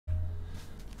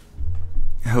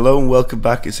Hello and welcome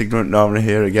back, it's Ignorant Norman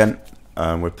here again.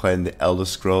 We're playing the Elder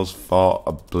Scrolls 4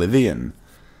 Oblivion.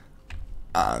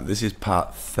 This is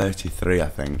part 33 I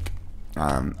think.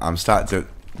 I'm starting to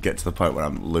get to the point where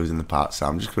I'm losing the parts, so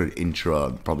I'm just going to intro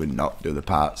and probably not do the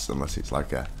parts unless it's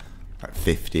like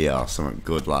 50 or something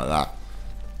good like that.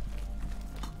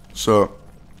 So,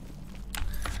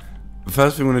 the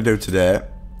first thing I'm going to do today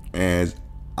is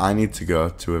I need to go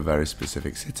to a very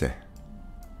specific city.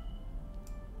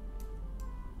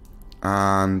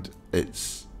 And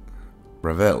it's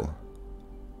Reveal.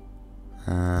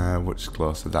 Which is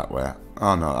closer that way?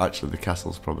 Oh no, actually the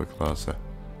castle's probably closer.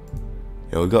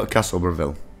 Yeah, we'll go to Castle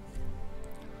Reveal.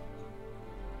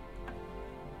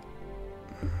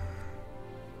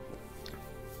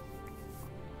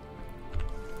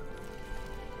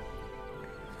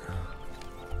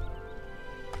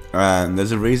 And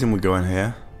there's a reason we're going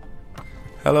here.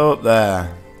 Hello up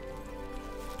there.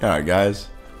 Alright guys.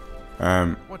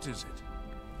 What is it?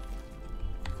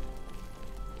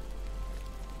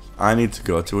 I need to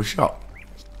go to a shop.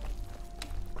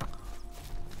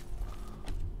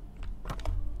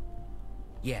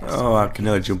 Yes. Oh, I can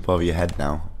nearly jump over your head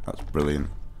now. That's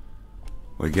brilliant.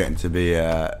 We're getting to be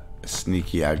a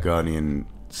sneaky Argonian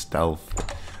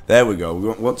stealth. There we go. We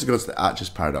want to go to the Archer's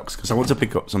Paradox because I want to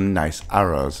pick up some nice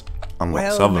arrows and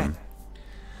lots of them.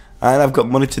 And I've got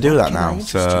money to do that now.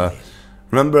 So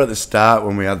remember at the start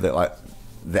when we had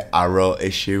the arrow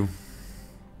issue,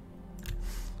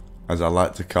 as I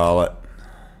like to call it.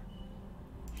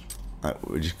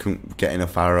 We just couldn't get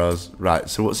enough arrows. Right,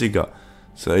 so what's he got?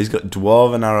 So he's got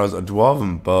dwarven arrows, a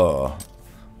dwarven bow.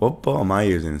 What bow am I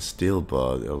using? Steel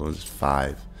bow. The other one's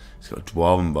 5. He's got a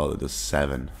dwarven bow that does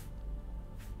 7.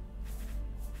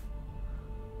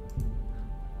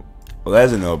 Well,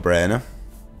 there's a no-brainer.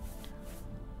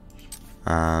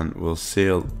 And we'll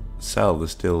sell the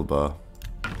steel bow.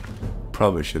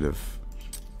 Probably should have.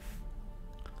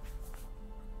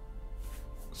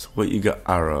 So what you got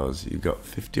arrows? You got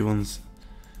 50 ones.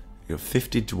 You got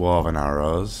 50 dwarven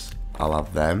arrows. I'll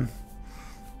have them.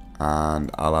 And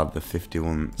I'll have the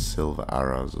 51 silver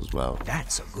arrows as well.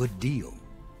 That's a good deal.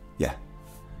 Yeah.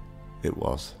 It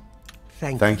was.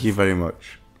 Thank you very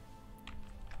much.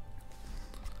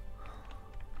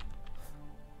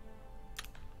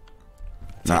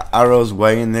 Now arrows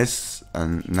weighing this,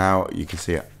 and now you can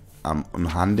see I'm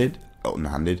unhanded. Oh,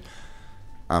 unhanded.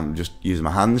 I'm just using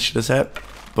my hands, should I say?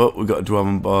 But we've got a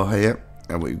dwarven bow here,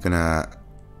 and we're gonna.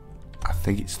 I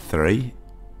think it's 3.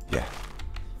 Yeah.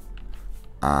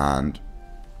 And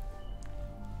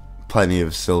plenty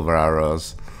of silver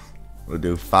arrows. We'll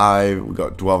do 5. We've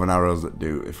got dwarven arrows that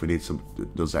do, if we need some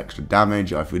that does extra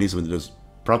damage, or if we need something that does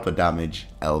proper damage,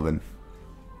 elven.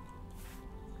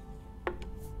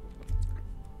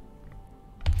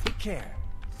 Take care.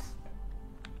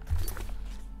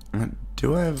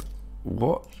 Do I have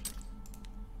what?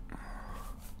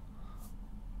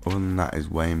 Other than that is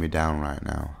weighing me down right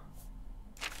now.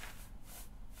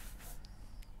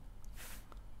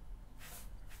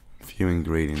 Few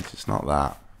ingredients, it's not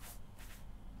that.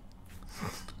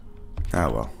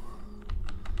 Oh well.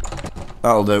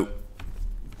 That'll do.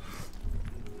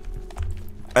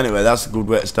 Anyway, that's a good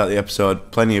way to start the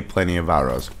episode. Plenty of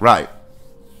arrows. Right.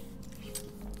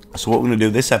 So what we're going to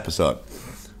do this episode,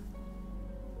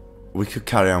 we could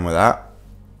carry on with that.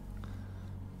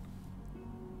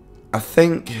 I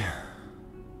think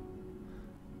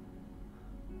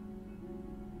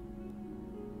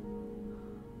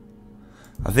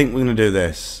we're going to do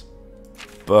this,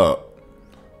 but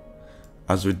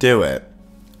as we do it,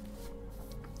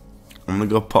 I'm going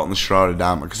to go put on the Shrouded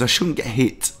Armor, because I shouldn't get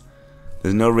hit.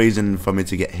 There's no reason for me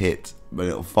to get hit, but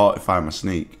it'll fortify my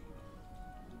sneak.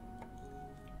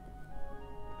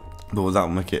 But that'll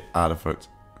make it harder for it.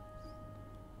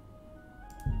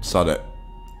 Sod it.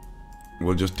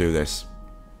 We'll just do this.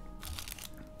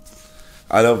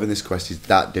 I don't think this quest is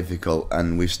that difficult,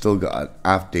 and we've still got a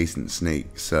half decent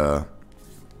sneak, so.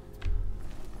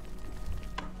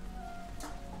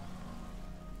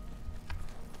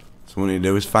 So what we need to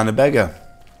do is find a beggar.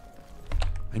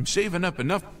 I'm saving up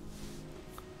enough.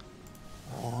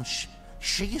 Oh,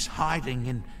 she is hiding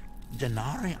in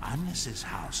Denari Agnes's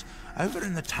house, over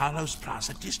in the Talos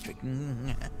Plaza district.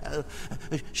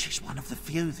 She's one of the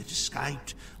few that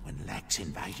escaped when Lex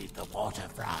invaded the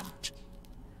waterfront.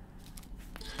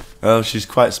 Well, she's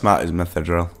quite smart as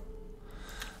Methadril.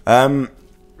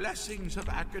 Blessings of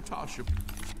Akatosh.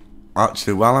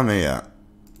 Actually, while I'm here,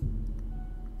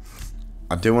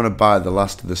 I do want to buy the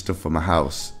last of the stuff for my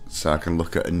house, so I can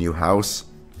look at a new house.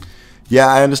 Yeah,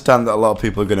 I understand that a lot of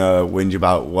people are going to whinge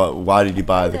about why did you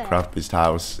buy the crappiest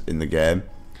house in the game.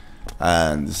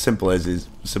 And the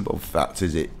simple fact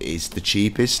is, it is the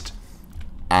cheapest,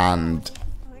 and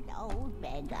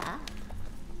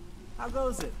How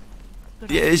goes it?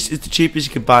 yeah, it's the cheapest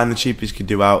you could buy and the cheapest you could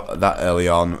do out that early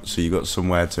on, so you got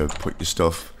somewhere to put your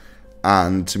stuff.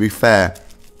 And to be fair,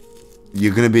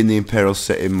 you're going to be in the Imperial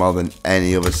City more than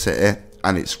any other city,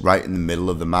 and it's right in the middle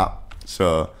of the map,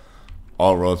 so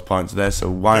all roads point to there,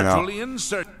 so why not?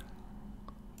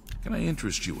 Can I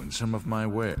interest you in some of my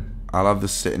ware? I'll have the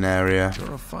sitting area,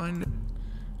 You're a fine...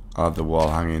 I'll have the wall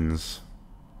hangings.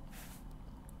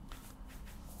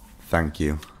 Thank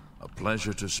you. A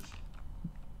pleasure to...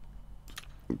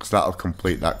 Because that'll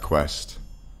complete that quest.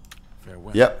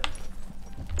 Farewell. Yep.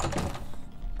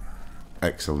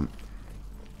 Excellent.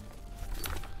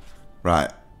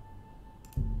 Right.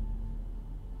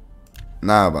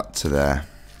 Now back to there.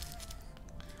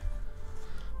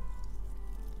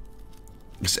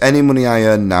 Because any money I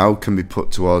earn now can be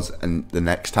put towards the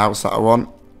next house that I want.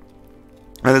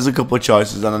 And there's a couple of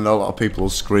choices, and I know a lot of people will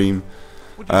scream,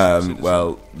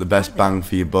 well, the best bang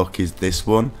for your buck is this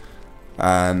one.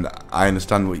 And I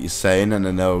understand what you're saying, and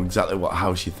I know exactly what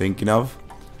house you're thinking of.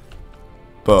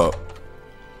 But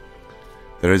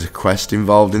there is a quest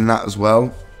involved in that as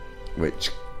well, which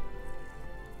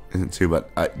isn't too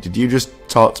bad. Did you just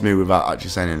talk to me without actually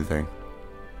saying anything?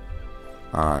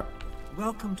 Alright.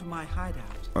 Welcome to my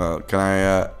hideout. Can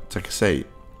I take a seat?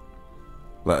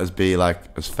 Let us be like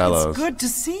as fellows. It's good to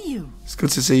see you. It's good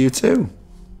to see you too.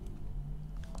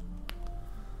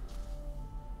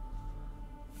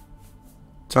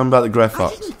 Tell me about the Grey I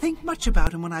Fox. didn't think much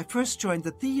about him when I first joined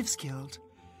the Thieves Guild.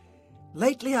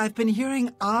 Lately I've been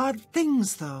hearing odd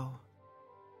things, though.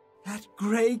 That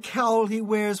grey cowl he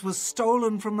wears was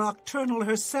stolen from Nocturnal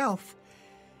herself.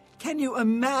 Can you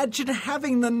imagine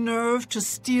having the nerve to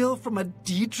steal from a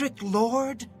Daedric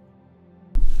lord?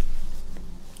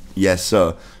 Yes,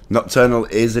 so Nocturnal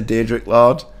is a Daedric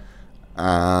lord,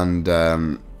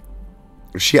 and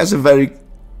she has a very...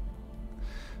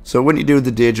 So when you do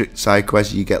the Daedric side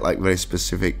quest, you get like very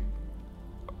specific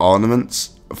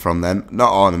ornaments from them.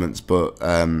 Not ornaments, but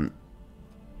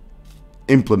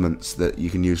implements that you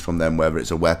can use from them, whether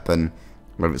it's a weapon,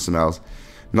 whether it's something else.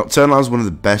 Nocturnal is one of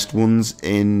the best ones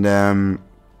in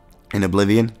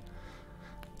Oblivion.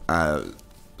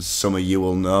 Some of you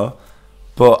will know.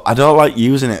 But I don't like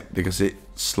using it because it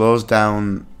slows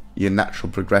down your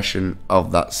natural progression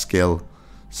of that skill.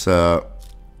 So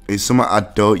it's something I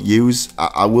don't use.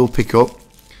 I will pick up.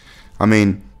 I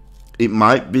mean, it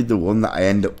might be the one that I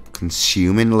end up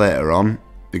consuming later on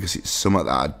because it's something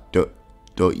that I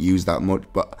don't use that much.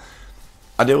 But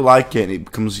I do like it, and it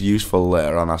becomes useful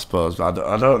later on, I suppose. But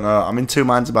I don't know. I'm in two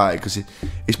minds about it because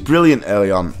it's brilliant early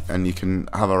on, and you can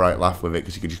have a right laugh with it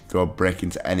because you can just go break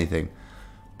into anything.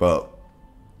 But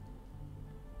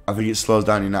I think it slows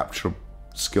down your natural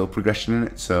skill progression in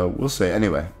it, so we'll see.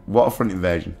 Anyway, waterfront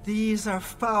invasion. These are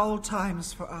foul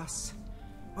times for us.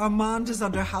 Armand is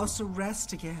under house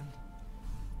arrest again.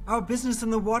 Our business in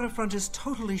the waterfront is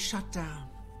totally shut down.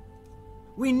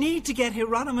 We need to get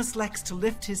Hieronymus Lex to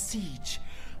lift his siege.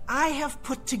 I have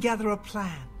put together a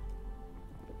plan.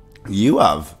 You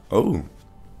have? Oh.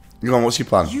 Go on, what's your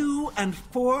plan? You and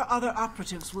 4 other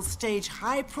operatives will stage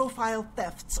high-profile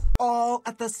thefts all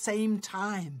at the same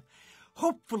time.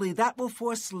 Hopefully that will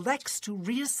force Lex to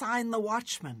reassign the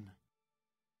Watchman.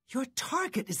 Your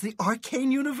target is the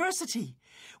Arcane University.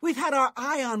 We've had our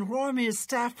eye on Rormir's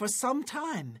staff for some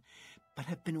time, but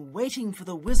have been waiting for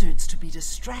the wizards to be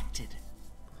distracted.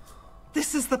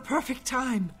 This is the perfect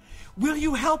time. Will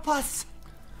you help us?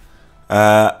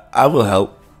 I will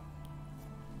help.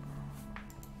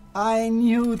 I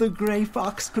knew the Grey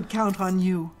Fox could count on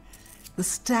you. The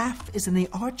staff is in the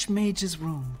Archmage's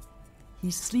room. He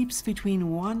sleeps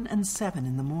between 1 and 7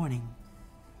 in the morning.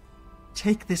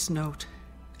 Take this note.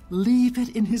 Leave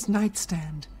it in his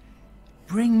nightstand.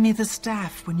 Bring me the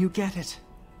staff when you get it.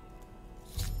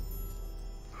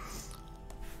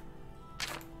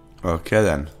 Okay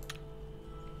then.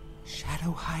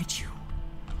 Shadow hide you.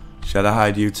 Should I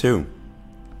hide you too?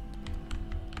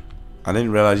 I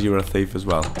didn't realise you were a thief as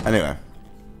well. Anyway.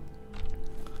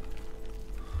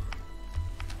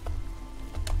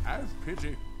 Have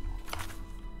pity.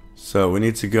 So we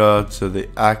need to go to the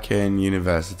Arcane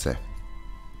University.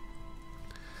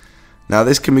 Now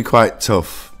this can be quite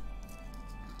tough.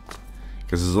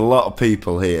 Because there's a lot of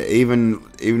people here. Even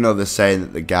though they're saying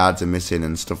that the guards are missing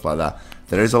and stuff like that.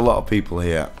 There is a lot of people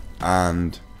here.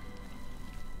 And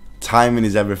timing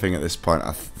is everything at this point,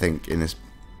 I think, in this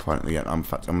point of the game. In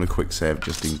fact, I'm going to quick save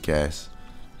just in case.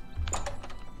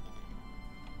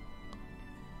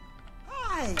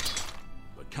 Hi!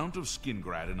 The Count of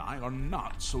Skingrad and I are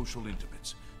not social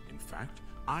intimates. In fact,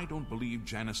 I don't believe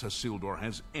Janice Isildur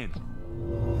has any.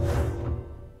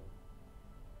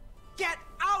 Get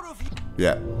out of here!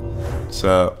 Yeah.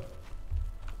 So,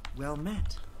 Well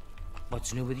met.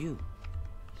 What's new with you?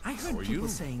 I heard people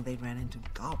saying they ran into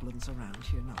goblins around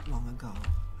here not long ago.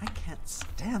 I can't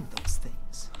stand those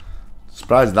things.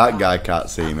 surprised that guy can't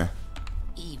see me.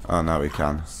 Evil, Oh, no, he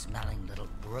can. smelling little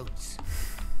brutes.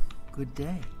 Good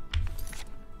day.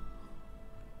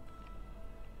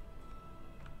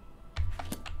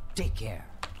 Take care.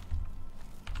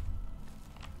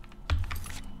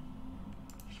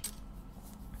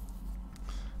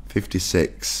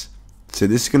 $56. So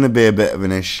this is going to be a bit of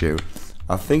an issue.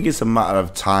 I think it's a matter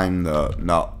of time though,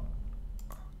 not...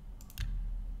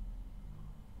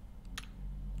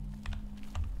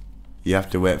 You have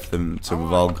to wait for them to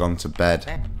have all gone to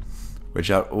bed. Which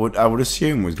I would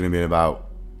assume was going to be about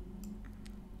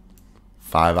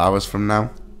 5 hours from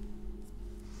now.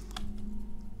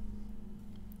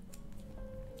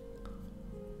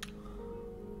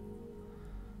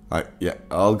 Like, yeah,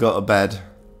 I'll go to bed.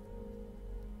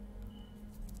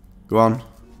 Go on.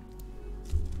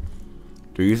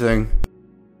 Do your thing.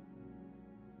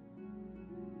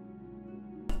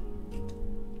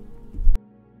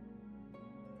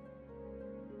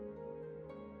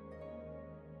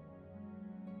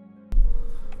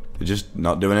 They're just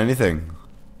not doing anything.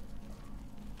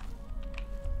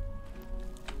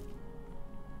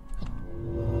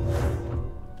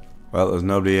 Well, there's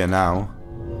nobody here now.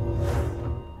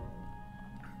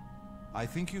 I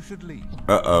think you should leave.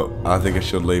 Uh-oh, I think I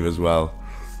should leave as well.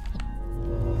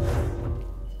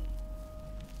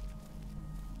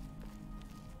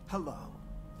 Hello.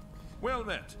 Well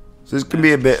met. So this can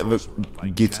be a bit of a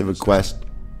git of a quest.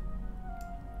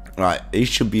 Right, he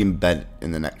should be in bed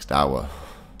in the next hour.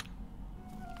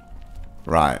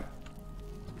 Right.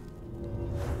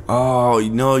 Oh, you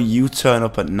know you turn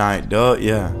up at night, don't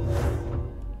you?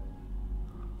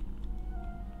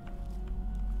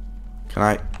 Can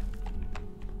I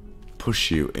push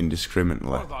you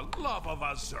indiscriminately? For the love of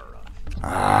Azura.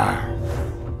 Ah.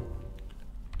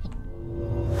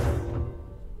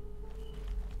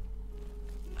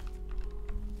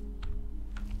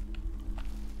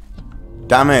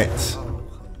 Damn it.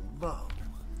 Hello.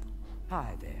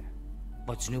 Hi there.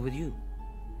 What's new with you?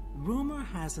 Rumor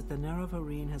has it the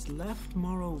Nerevarine has left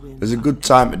Morrowind. There's a good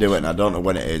time to do it and I don't know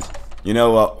when it is. You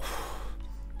know what?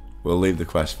 We'll leave the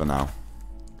quest for now.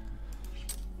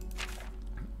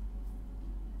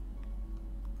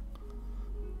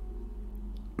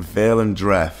 Vale and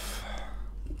Dref.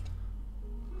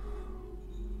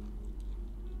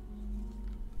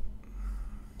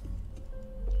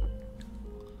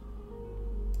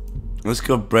 Let's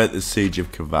go break the siege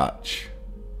of Kvatch.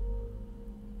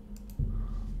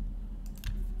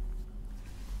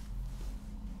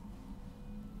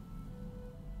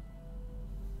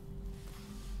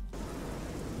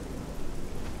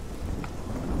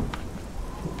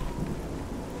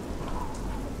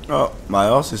 Oh, my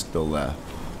horse is still there.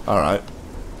 Alright.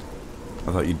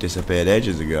 I thought you disappeared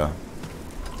ages ago.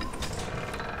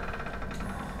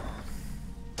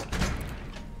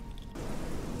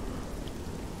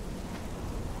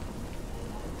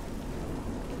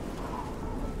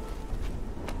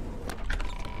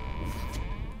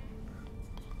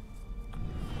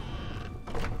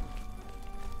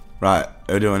 Right,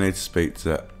 who do I need to speak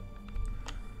to?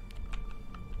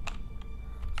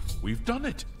 We've done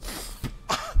it.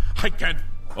 I can't.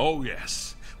 Oh,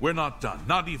 yes. We're not done.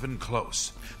 Not even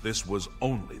close. This was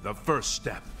only the first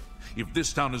step. If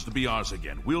this town is to be ours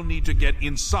again, we'll need to get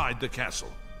inside the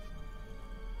castle.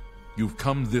 You've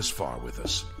come this far with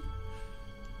us.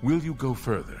 Will you go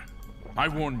further? I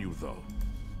warn you, though.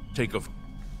 Take a...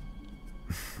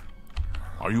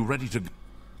 Are you ready to...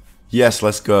 Yes,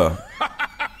 let's go.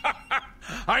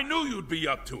 I knew you'd be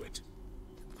up to it.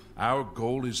 Our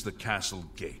goal is the castle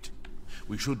gate.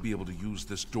 We should be able to use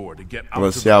this door to get out.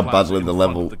 Let's to see the how plaza badly in the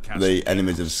front level of castle the gate.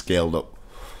 enemies have scaled up.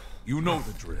 You know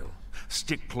the drill.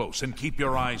 Stick close and keep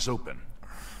your eyes open.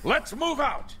 Let's move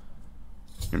out.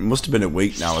 It must have been a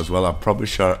week now as well. I probably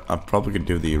could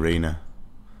do the arena.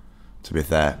 To be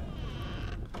fair.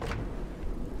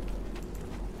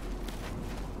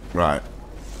 Right.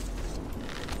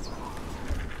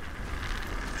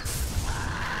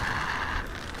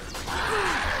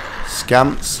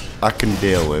 Scamps I can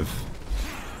deal with.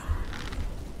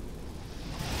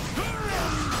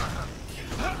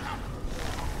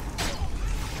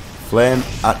 Flame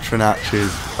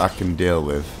Atronachs I can deal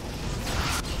with.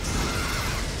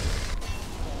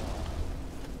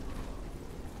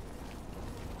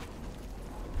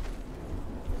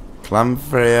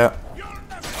 Clamfreya.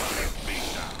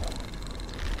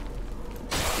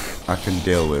 I can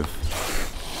deal with.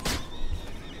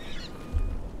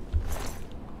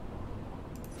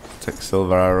 Take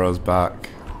silver arrows back.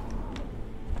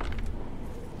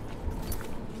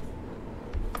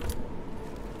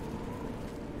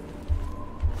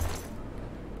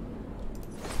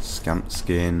 Scamp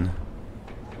skin.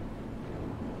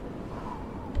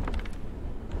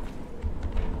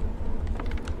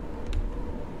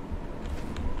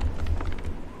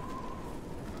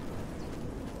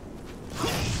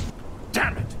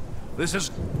 Damn it! This is...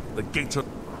 The gates are...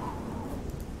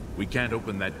 We can't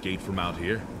open that gate from out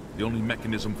here. The only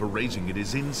mechanism for raising it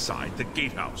is inside the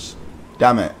gatehouse.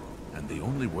 Damn it. And the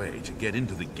only way to get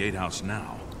into the gatehouse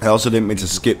now... I also didn't mean to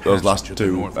skip those last to the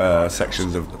two north guardhouse,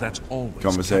 sections of but that's always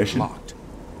conversation. kept locked.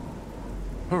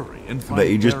 Hurry and find But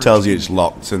he just Barrett's tells you it's key.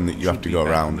 locked and that you have Should to be go back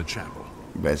in around, the chapel.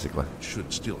 basically.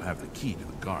 Should still have the key to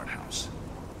the guardhouse.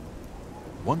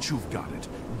 Once you've got it,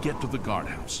 get to the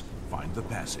guardhouse, find the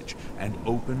passage, and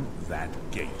open that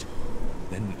gate.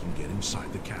 Then we can get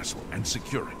inside the castle and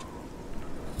secure it.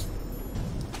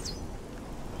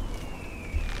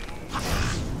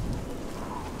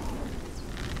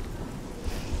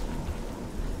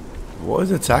 What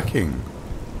is attacking?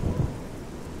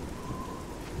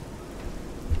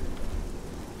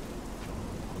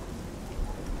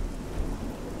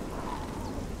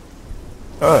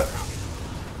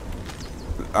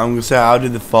 I'm gonna say, how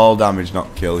did the fall damage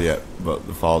not kill yet? But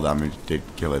the fall damage did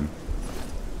kill him.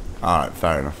 Alright,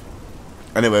 fair enough.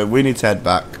 Anyway, we need to head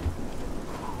back.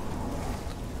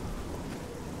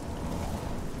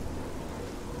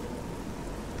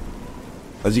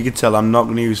 As you can tell, I'm not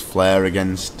going to use flare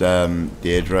against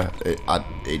Deirdre.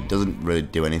 It doesn't really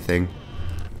do anything.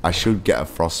 I should get a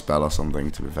frost spell or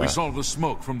something, to be fair. We saw the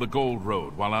smoke from the Gold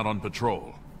Road while out on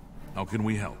patrol. How can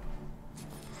we help?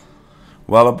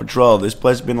 Well, on patrol, this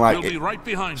place has been like... We'll be right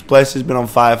behind This you. place has been on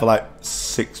fire for like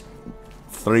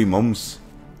 3 months.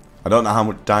 I don't know how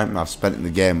much time I've spent in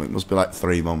the game, but it must be like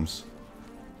 3 months.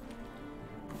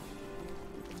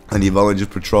 And you've only just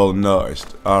patrolled and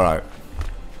noticed. Alright.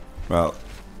 Well,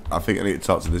 I think I need to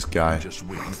talk to this guy. Just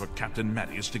waiting for Captain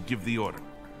Mattias to give the order.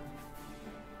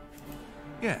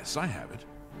 Yes, I have it.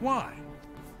 Why?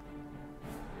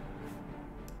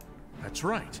 That's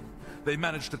right. They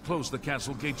managed to close the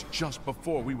castle gates just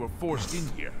before we were forced in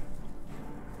here.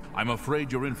 I'm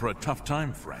afraid you're in for a tough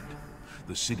time, friend.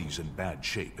 The city's in bad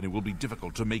shape, and it will be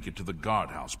difficult to make it to the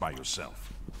guardhouse by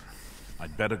yourself.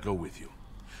 I'd better go with you.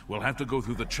 We'll have to go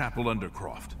through the chapel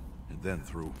undercroft, and then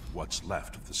through what's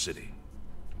left of the city.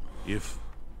 If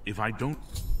I don't...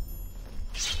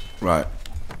 Right.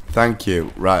 Thank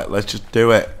you. Right, let's just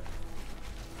do it.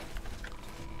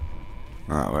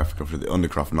 Alright, we have to go through the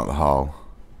undercroft, not the hall.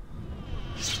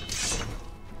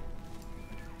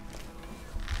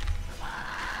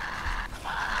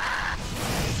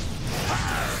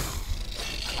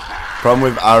 Problem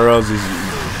with arrows is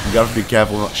you gotta be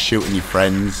careful not shooting your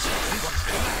friends.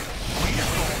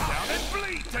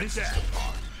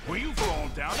 Will you fall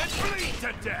down and bleed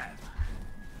to death?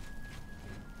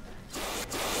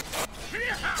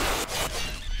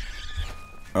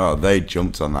 Oh, they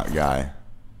jumped on that guy.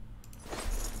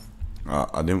 Oh,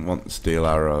 I didn't want the steel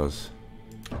arrows.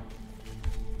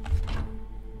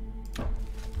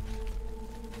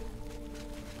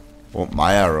 Want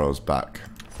my arrows back.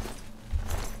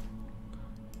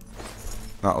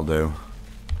 That'll do.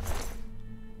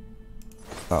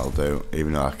 That'll do.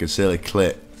 Even though I can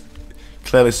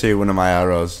clearly see one of my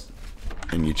arrows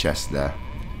in your chest there.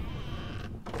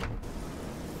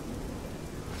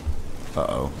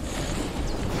 Uh-oh.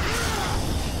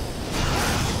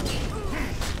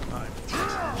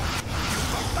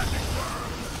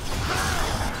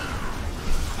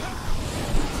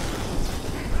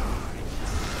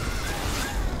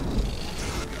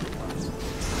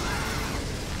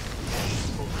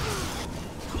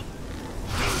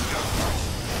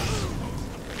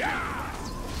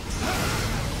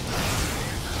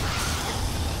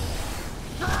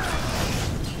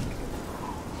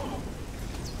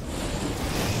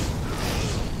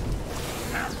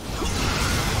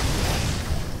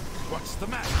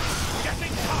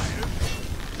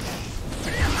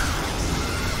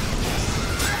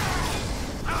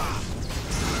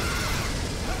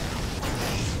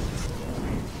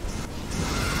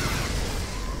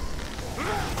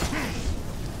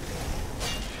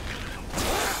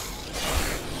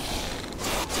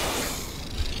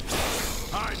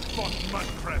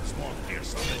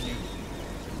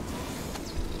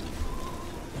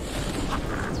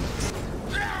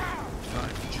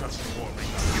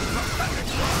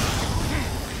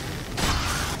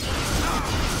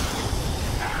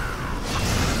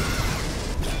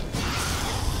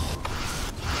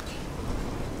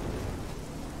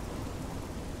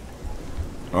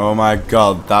 Oh my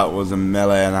god, that was a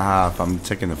melee and a half. I'm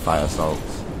taking the fire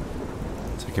salts.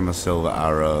 Taking my silver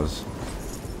arrows.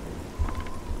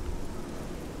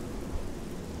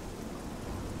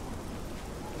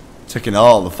 Taking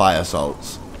all the fire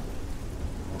salts.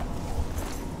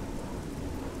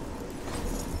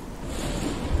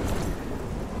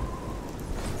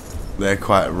 They're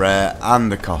quite rare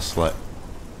and they're costly.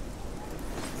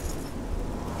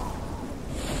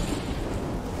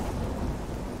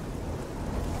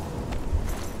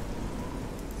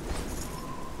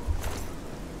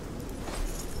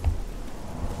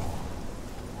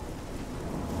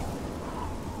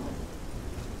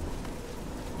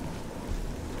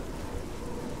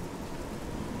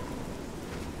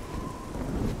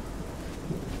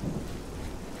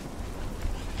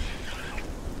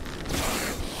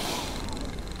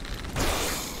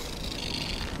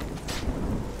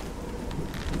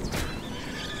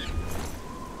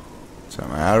 Take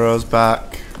my arrows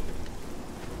back.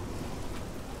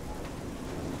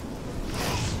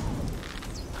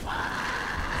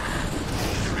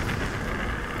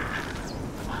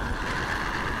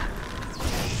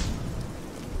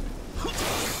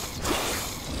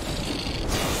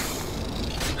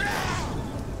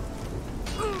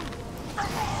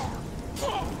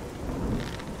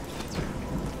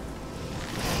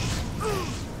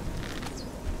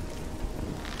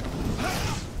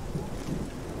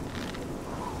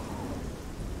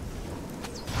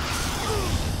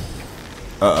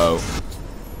 Uh-oh.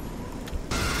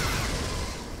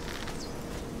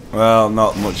 Well,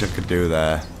 not much I could do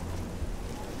there.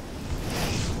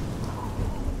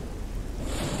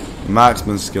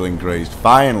 Marksman skill increased.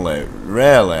 Finally.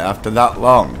 Really? After that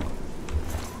long?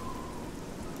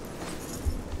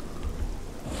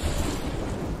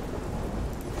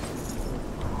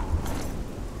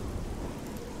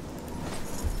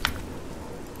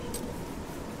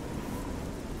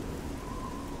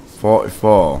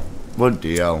 $44.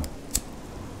 Bloody hell.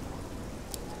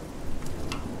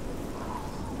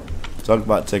 Talk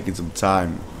about taking some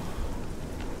time.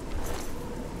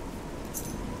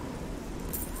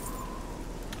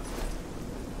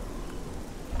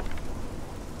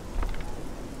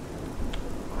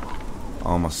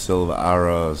 All my silver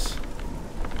arrows.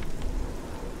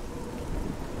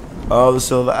 Oh, the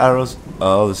silver arrows.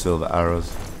 Oh, the silver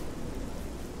arrows.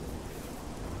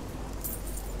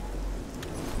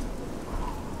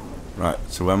 Right,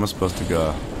 so where am I supposed to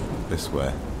go? This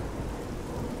way.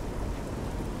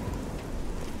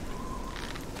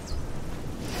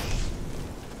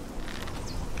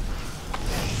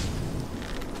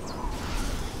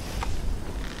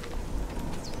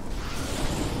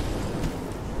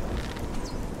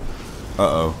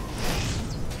 Uh-oh.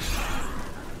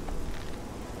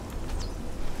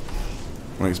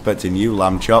 I'm expecting you,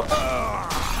 lamb chop.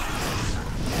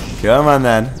 Come on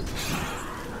then.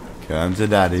 Come to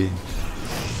daddy.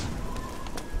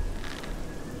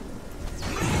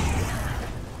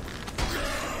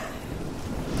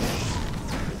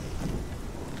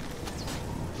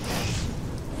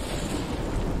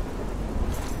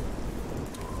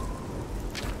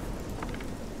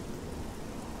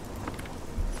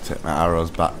 Take my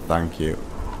arrows back, thank you.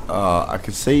 Oh, I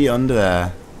can see you under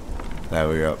there. There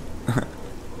we go.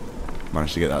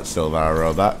 Managed to get that silver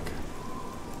arrow back.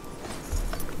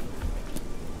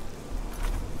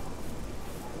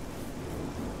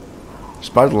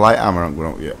 Spider light hammer aren't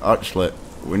going up yet. Actually,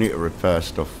 we need to repair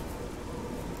stuff.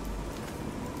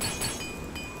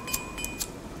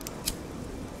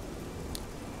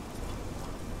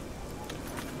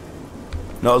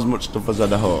 Not as much stuff as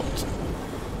I'd hoped.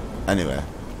 Anyway.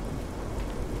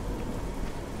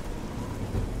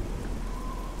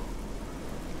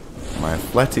 My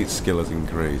athletic skill has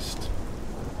increased.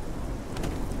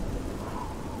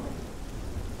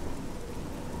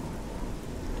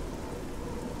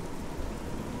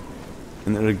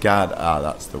 In the regard,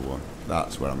 that's the one.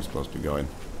 That's where I'm supposed to be going.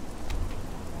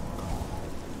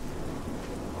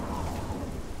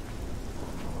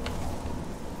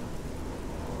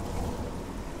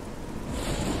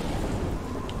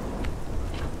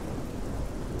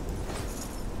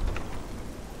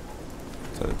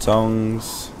 So the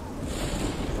tongs.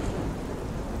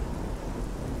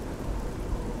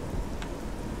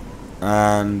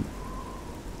 And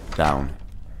down.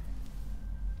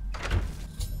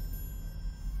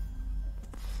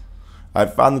 I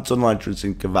found the tunnel entrance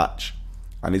in Kvatch.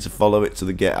 I need to follow it to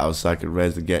the gatehouse so I can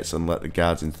raise the gates and let the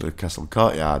guards into the castle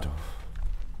courtyard.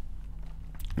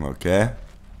 Okay.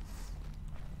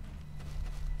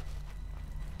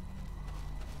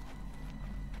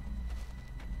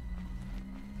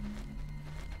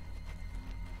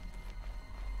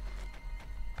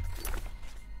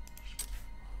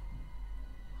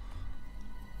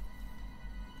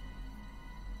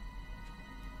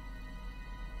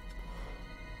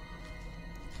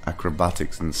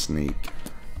 Acrobatics and sneak.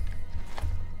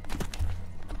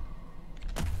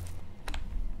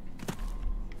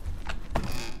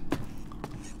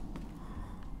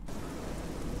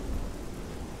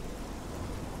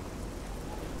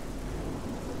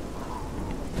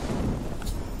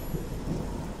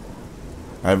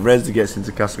 I've raised the gates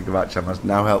into Castle Kvatch and must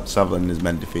now help Savlin and his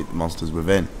men defeat the monsters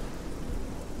within.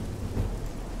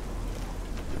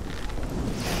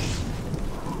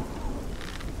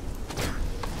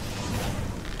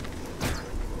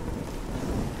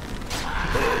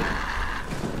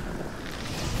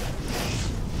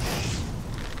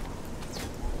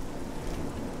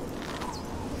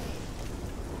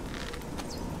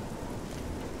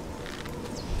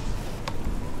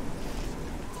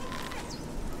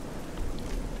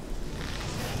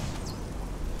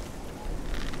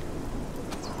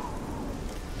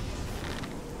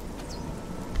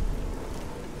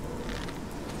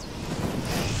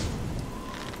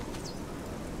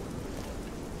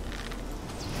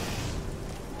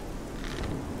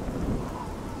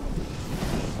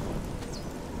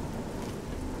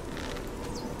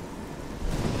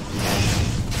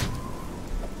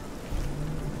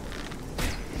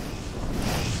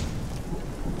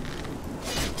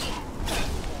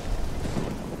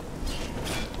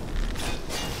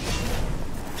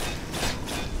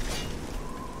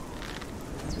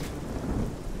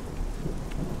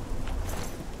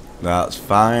 That's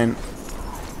fine.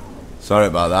 Sorry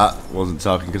about that. Wasn't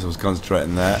talking because I was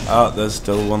concentrating there. Oh, there's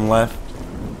still one left.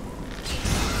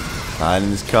 Hide in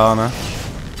this corner.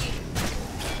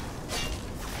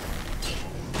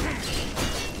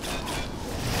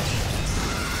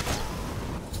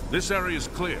 This area is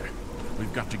clear.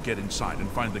 We've got to get inside and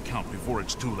find the Count before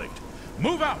it's too late.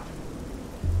 Move out!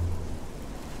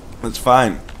 That's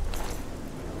fine.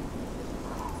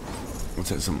 We'll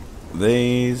take some of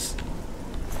these.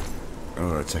 Oh,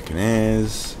 we're taking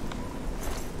his.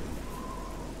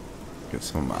 Get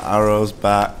some of my arrows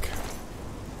back.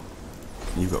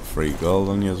 You've got 3 gold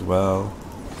on you as well.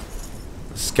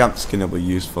 The scamp skin will be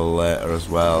useful later as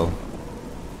well.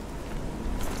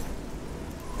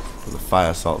 But the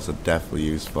fire salts are definitely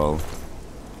useful.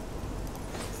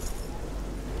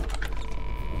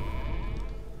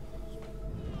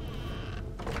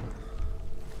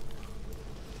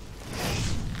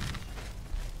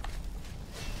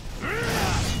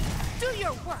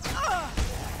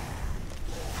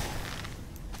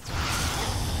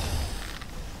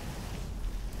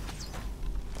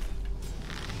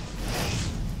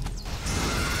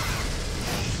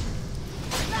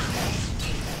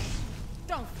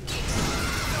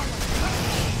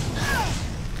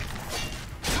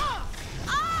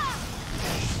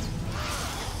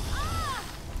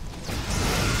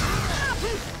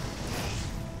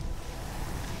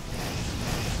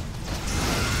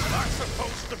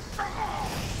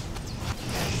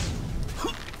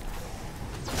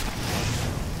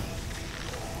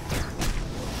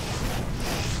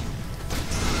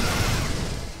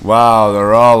 Wow,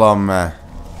 they're all on me.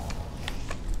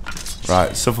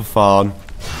 Right, suffer fawn.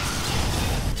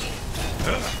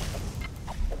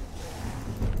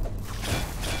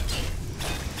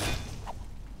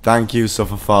 Thank you,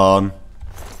 suffer fawn.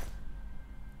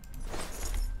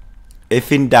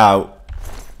 If in doubt,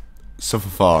 suffer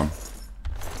fawn.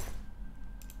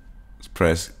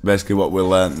 That's basically what we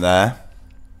learnt there.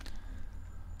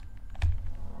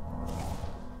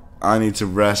 I need to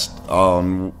rest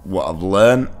on what I've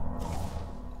learnt.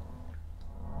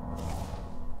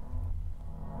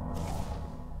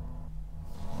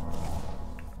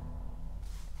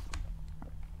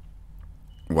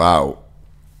 Wow.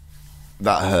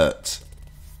 That hurt.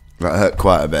 That hurt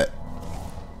quite a bit.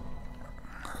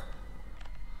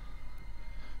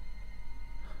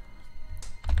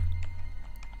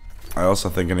 I also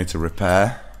think I need to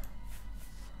repair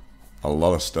a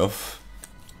lot of stuff.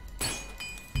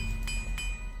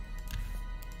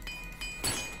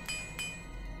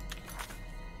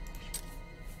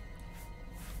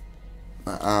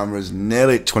 My armor is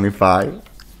nearly at 25.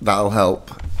 That'll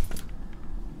help.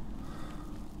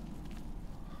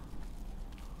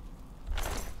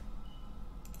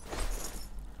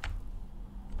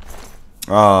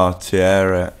 Oh,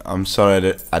 Tiara, I'm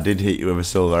sorry I did hit you with a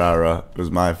silver arrow. It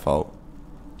was my fault.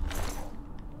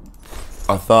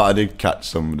 I thought I did catch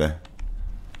somebody.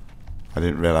 I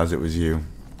didn't realise it was you.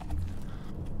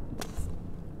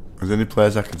 Is there any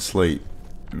place I can sleep?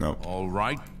 No. All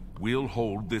right, we'll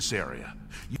hold this area.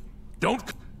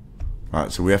 Don't...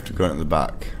 Right, so we have to go into the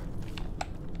back.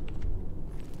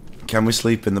 Can we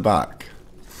sleep in the back?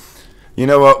 You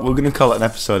know what? We're going to call it an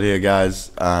episode here,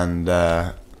 guys. And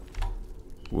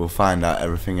we'll find out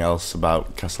everything else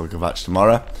about Castle Kvatch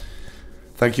tomorrow.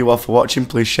 Thank you all for watching.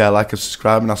 Please share, like, and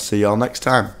subscribe, and I'll see you all next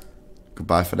time.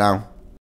 Goodbye for now.